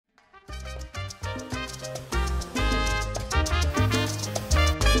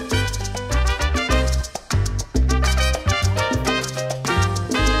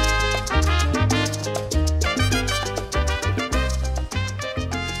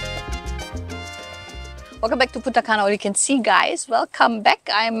Welcome back to Punta Cana. All you can see, guys. Welcome back.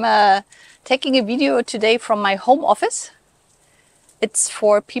 I'm taking a video today from my home office. It's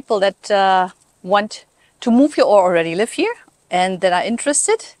for people that want to move here or already live here and that are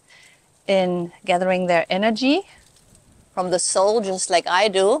interested in gathering their energy from the soul, just like I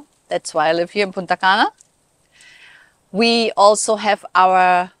do. That's why I live here in Punta Cana. We also have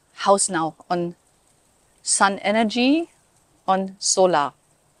our house now on sun energy, on solar.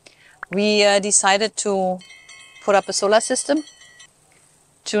 We decided to put up a solar system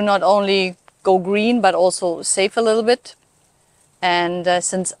to not only go green but also save a little bit. And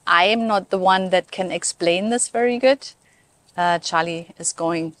since I am not the one that can explain this very good, Charlie is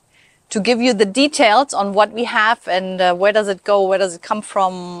going to give you the details on what we have and where does it go, where does it come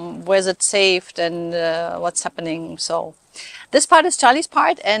from, where is it saved, and what's happening. So this part is Charlie's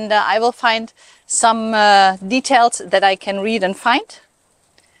part, and I will find some details that I can read and find,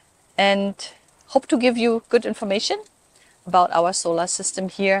 and hope to give you good information about our solar system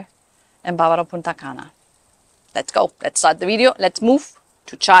here in Bávaro, Punta Cana. Let's go. Let's start the video. Let's move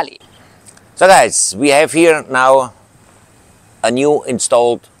to Charlie. So guys, we have here now a new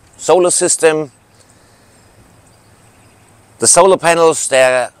installed solar system. The solar panels,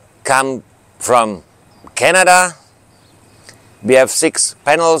 they come from Canada. We have 6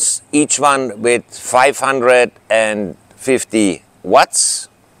 panels, each one with 550 watts.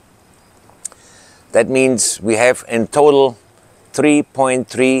 That means we have in total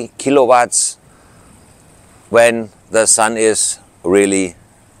 3.3 kilowatts when the sun is really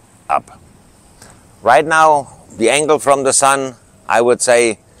up. Right now, the angle from the sun, I would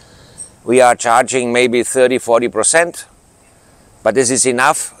say we are charging maybe 30–40%, but this is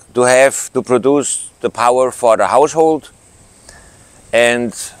enough to produce the power for the household.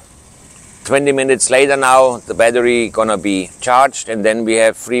 And 20 minutes later now, the battery gonna be charged, and then we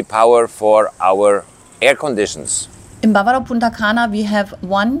have free power for our air conditions. In Bávaro, Punta Cana, we have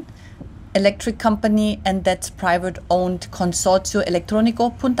one electric company, and that's private-owned Consorcio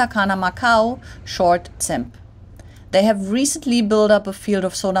Electrónico Punta Cana Macao, short CEMP. They have recently built up a field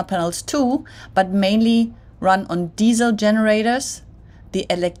of solar panels too, but mainly run on diesel generators. The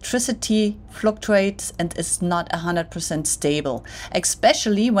electricity fluctuates and is not 100% stable,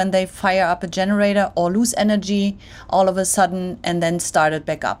 especially when they fire up a generator or lose energy all of a sudden and then start it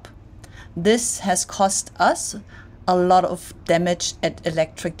back up. This has cost us a lot of damage at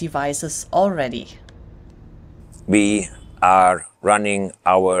electric devices already. We are running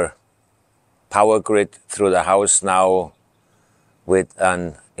our power grid through the house now with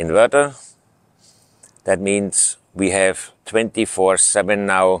an inverter. That means we have 24/7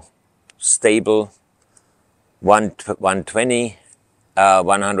 now stable 120,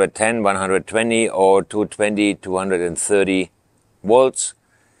 110, 120 or 220, 230 volts.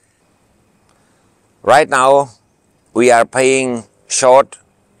 Right now we are paying short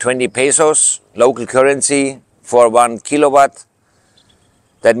 20 pesos local currency for 1 kilowatt.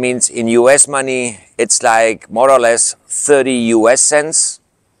 That means in US money it's like more or less 30 US cents.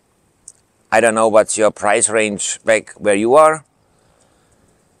 I don't know what's your price range back where you are.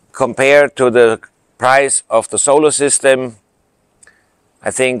 Compared to the price of the solar system,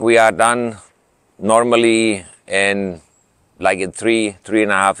 I think we are done normally in like in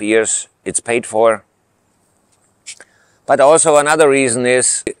 3.5 years it's paid for. But also another reason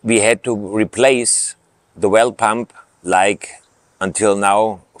is we had to replace the well pump like until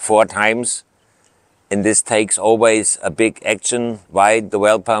now 4 times. And this takes always a big action. Why? The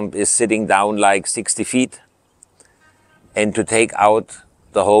well pump is sitting down like 60 feet. And to take out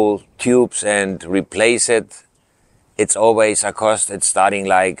the whole tubes and replace it, it's always a cost. It's starting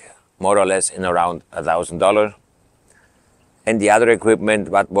like more or less in around $1,000. And the other equipment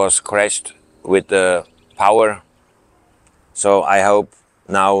what was crashed with the power. So I hope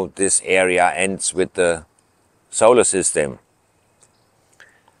now this area ends with the solar system.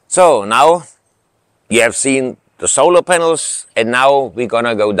 So now you have seen the solar panels, and now we're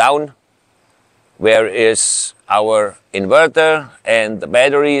gonna go down where is our inverter and the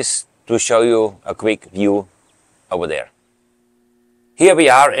batteries to show you a quick view over there. Here we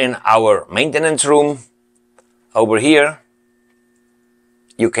are in our maintenance room. Over here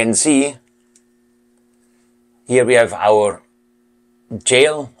you can see here we have our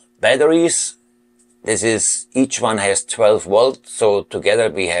gel batteries. This is, each one has 12 volts, so together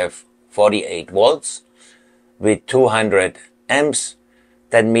we have 48 volts with 200 amps.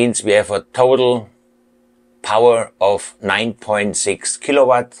 That means we have a total power of 9.6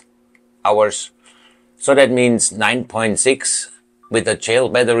 kilowatt hours. So that means 9.6 with the gel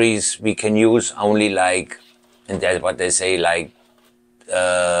batteries we can use only like, and that's what they say, like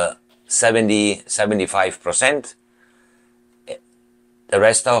 75%. The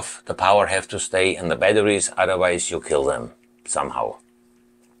rest of the power have to stay in the batteries, otherwise you kill them somehow.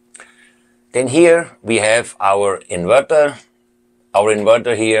 Then here we have our inverter. Our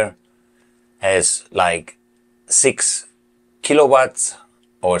inverter here has like 6 kilowatts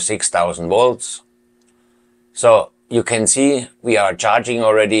or 6,000 volts. So you can see we are charging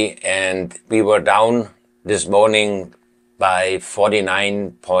already, and we were down this morning by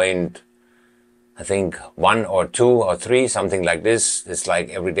 49 point, I think 1 or 2 or 3, something like this. It's like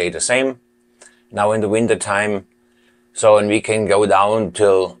every day the same. Now in the winter time, so, and we can go down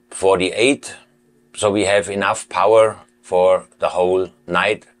till 48. So we have enough power for the whole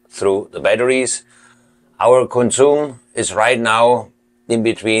night through the batteries. Our consume is right now in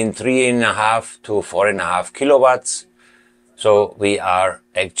between 3.5 to 4.5 kilowatts. So we are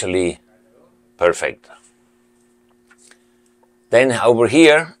actually perfect. Then over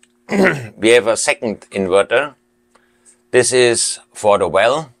here, we have a second inverter. This is for the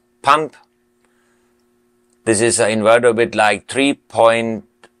well pump. This is an inverter with like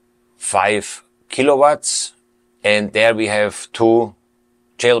 3.5 kilowatts. And there we have 2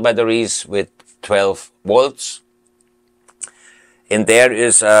 gel batteries with 12 volts. And there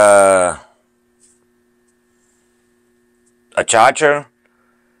is a charger,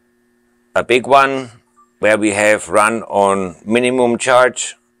 a big one, where we have run on minimum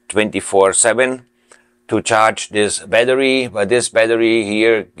charge 24/7 to charge this battery. But this battery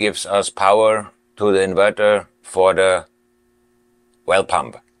here gives us power to the inverter for the well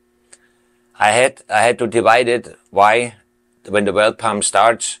pump. I had to divide it. Why? When the well pump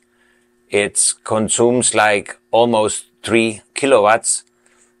starts, it consumes like almost 3 kilowatts.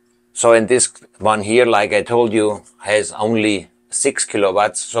 So in this one here, like I told you, has only 6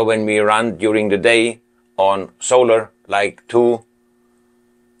 kilowatts. So when we run during the day on solar, like 2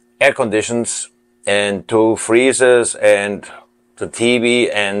 air conditions and 2 freezers and the TV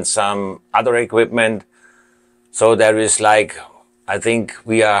and some other equipment, so there is like, I think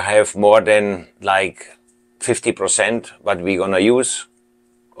we have more than like 50% what we're gonna use,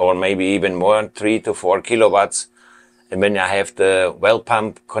 or maybe even more, 3 to 4 kilowatts. And when I have the well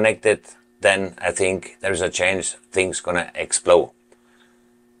pump connected, then I think there's a chance things gonna explode.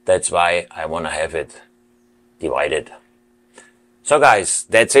 That's why I wanna have it divided. So guys,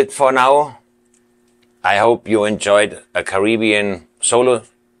 that's it for now. I hope you enjoyed a Caribbean solar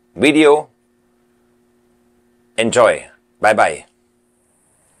video. Enjoy. Bye bye.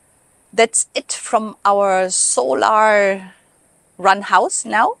 That's it from our solar run house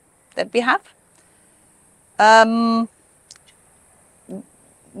now that we have.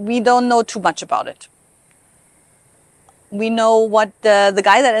 We don't know too much about it. We know what the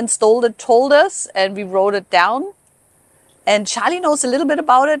guy that installed it told us, and we wrote it down. And Charlie knows a little bit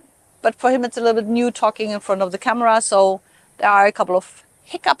about it, but for him it's a little bit new talking in front of the camera, so there are a couple of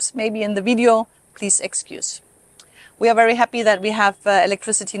hiccups maybe in the video. Please excuse. We are very happy that we have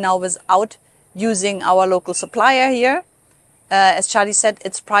electricity now without using our local supplier here. As Charlie said,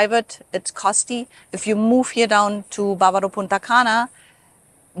 it's private, it's costly. If you move here down to Bávaro Punta Cana,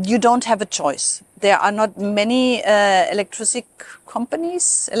 you don't have a choice. There are not many electric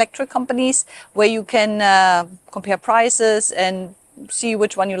companies where you can compare prices and see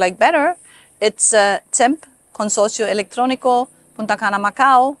which one you like better. It's CEMP, Consorcio Electrónico, Punta Cana,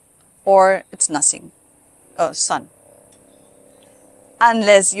 Macau, or it's nothing, sun.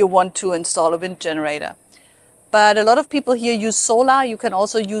 Unless you want to install a wind generator. But a lot of people here use solar. You can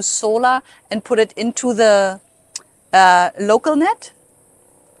also use solar and put it into the local net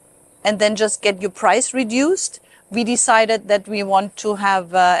and then just get your price reduced. We decided that we want to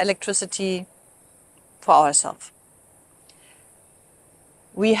have electricity for ourselves.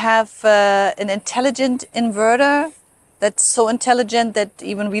 We have an intelligent inverter that's so intelligent that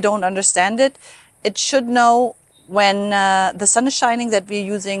even we don't understand it. It should know when the sun is shining that we're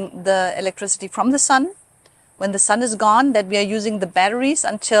using the electricity from the sun. When the sun is gone, that we are using the batteries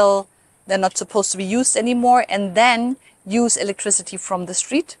until they're not supposed to be used anymore, and then use electricity from the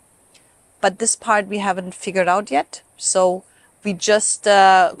street. But this part we haven't figured out yet. So we just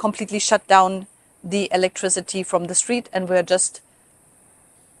completely shut down the electricity from the street, and we're just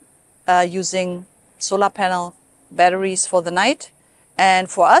using solar panel batteries for the night. And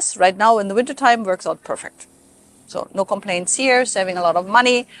for us right now in the wintertime works out perfect. So no complaints here, saving a lot of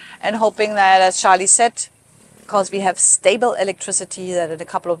money and hoping that, as Charlie said, because we have stable electricity, that in a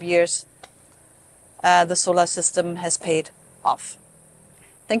couple of years the solar system has paid off.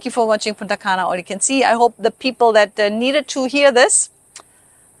 Thank you for watching Punta Cana All You Can See. I hope the people that needed to hear this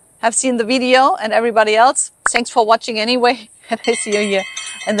have seen the video, and everybody else, thanks for watching anyway. And I see you here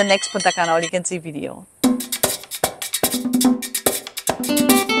in the next Punta Cana All You Can See video.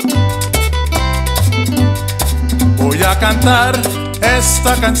 Voy a cantar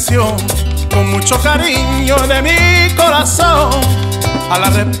esta canción con mucho cariño de mi corazón a la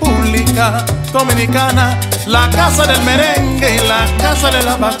República Dominicana, la casa del merengue y la casa de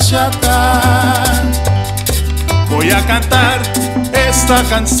la bachata. Voy a cantar esta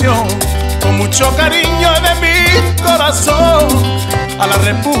canción con mucho cariño de mi corazón a la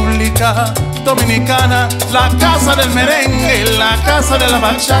República Dominicana, la casa del merengue y la casa de la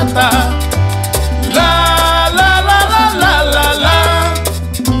bachata. La la la la la la la,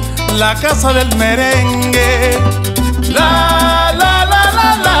 la casa del merengue. La la la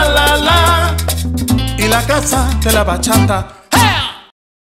la la la la, y la casa de la bachata.